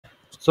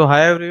So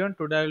hi everyone,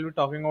 today I will be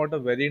talking about a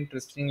very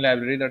interesting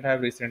library that I have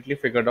recently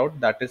figured out,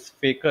 that is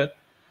Faker.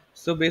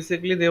 So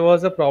basically there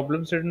was a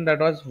problem student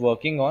that I was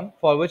working on,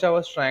 for which I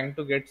was trying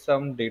to get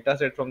some data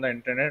set from the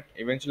internet.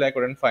 Eventually I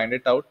couldn't find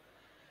it out.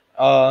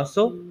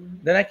 So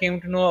then I came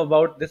to know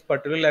about this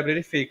particular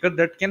library Faker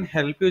that can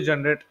help you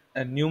generate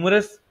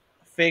numerous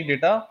fake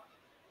data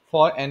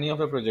for any of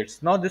your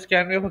projects. Now this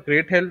can be of a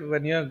great help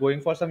when you are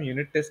going for some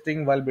unit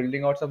testing while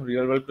building out some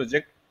real world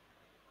project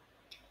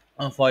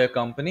for your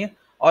company,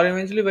 or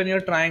eventually when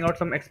you're trying out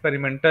some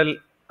experimental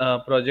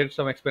projects,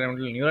 some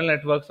experimental neural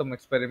networks, some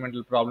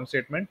experimental problem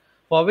statement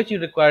for which you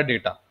require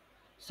data.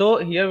 So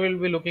here we'll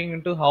be looking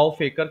into how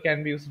Faker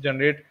can be used to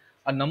generate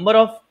a number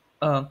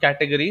of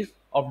categories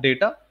of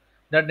data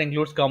that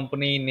includes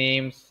company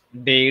names,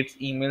 dates,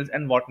 emails,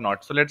 and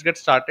whatnot. So let's get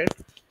started.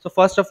 So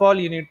first of all,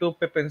 you need to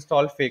pip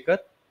install Faker.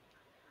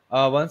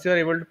 Once you are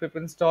able to pip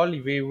install,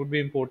 we would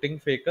be importing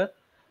Faker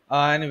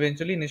and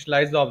eventually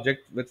initialize the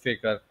object with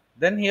Faker.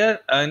 Then here,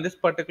 in this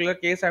particular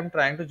case, I'm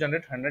trying to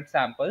generate 100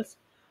 samples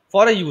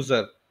for a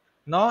user.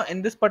 Now,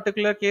 in this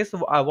particular case,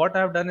 what I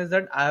have done is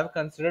that I have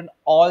considered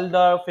all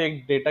the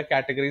fake data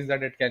categories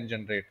that it can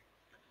generate.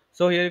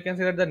 So here you can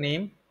see that the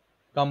name,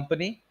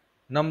 company,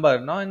 number.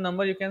 Now in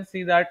number you can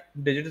see that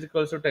digit is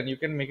equals to 10. You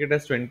can make it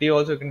as 20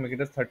 also, you can make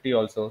it as 30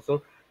 also.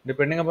 So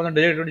depending upon the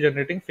digit, it will be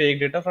generating fake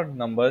data for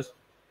numbers.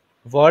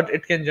 Word,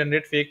 it can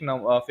generate fake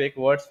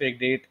words, fake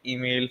date,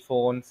 email,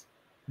 phones,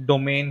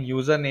 domain,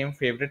 username,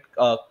 favorite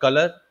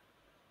color,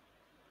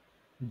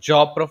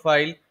 job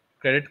profile,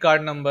 credit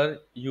card number,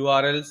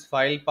 URLs,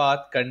 file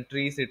path,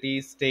 country,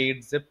 city,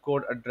 state, zip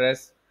code,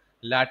 address,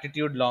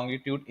 latitude,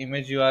 longitude,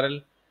 image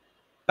URL,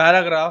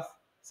 paragraph,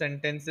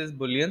 sentences,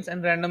 booleans,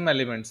 and random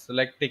elements. So,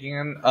 like taking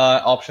an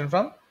option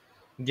from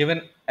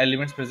given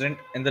elements present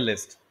in the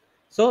list.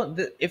 So,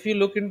 if you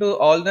look into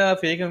all the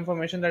fake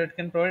information that it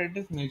can provide, it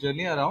is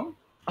majorly around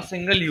a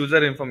single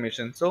user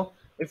information. So,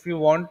 if you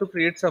want to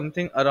create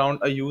something around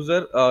a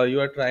user, you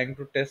are trying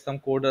to test some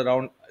code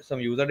around some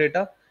user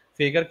data,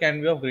 Faker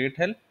can be of great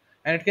help,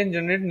 and it can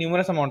generate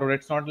numerous amount of it.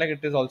 It's not like it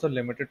is also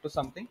limited to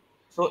something.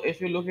 So, if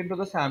you look into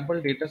the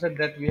sample data set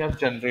that we have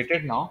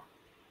generated now,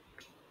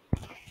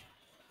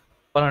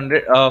 for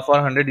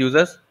 100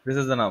 users, this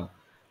is the num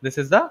this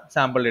is the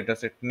sample data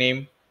set.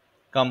 Name,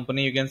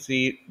 company, you can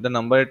see the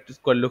number,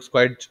 looks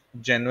quite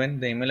genuine.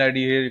 The email ID,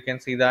 here you can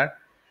see that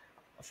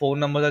phone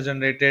numbers are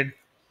generated,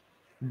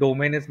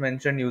 domain is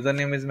mentioned,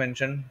 username is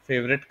mentioned,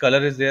 favorite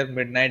color is there,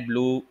 midnight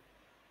blue,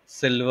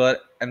 silver,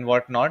 and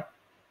whatnot.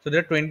 So there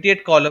are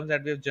 28 columns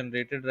that we have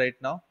generated right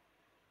now.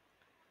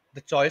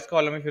 The choice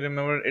column, if you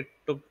remember, it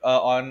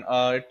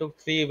took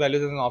three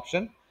values as an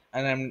option,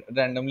 and I'm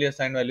randomly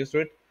assigned values to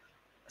it.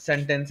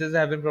 Sentences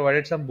have been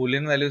provided, some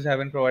boolean values have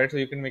been provided, so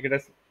you can make it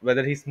as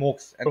whether he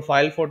smokes. And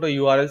profile photo,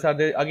 URLs are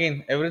there.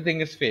 Again,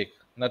 everything is fake,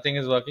 nothing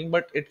is working,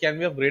 but it can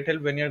be of great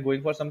help when you're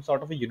going for some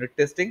sort of a unit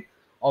testing,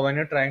 or when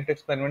you're trying to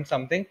experiment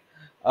something,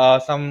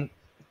 some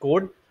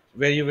code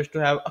where you wish to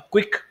have a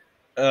quick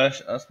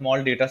a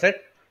small data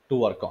set to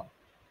work on.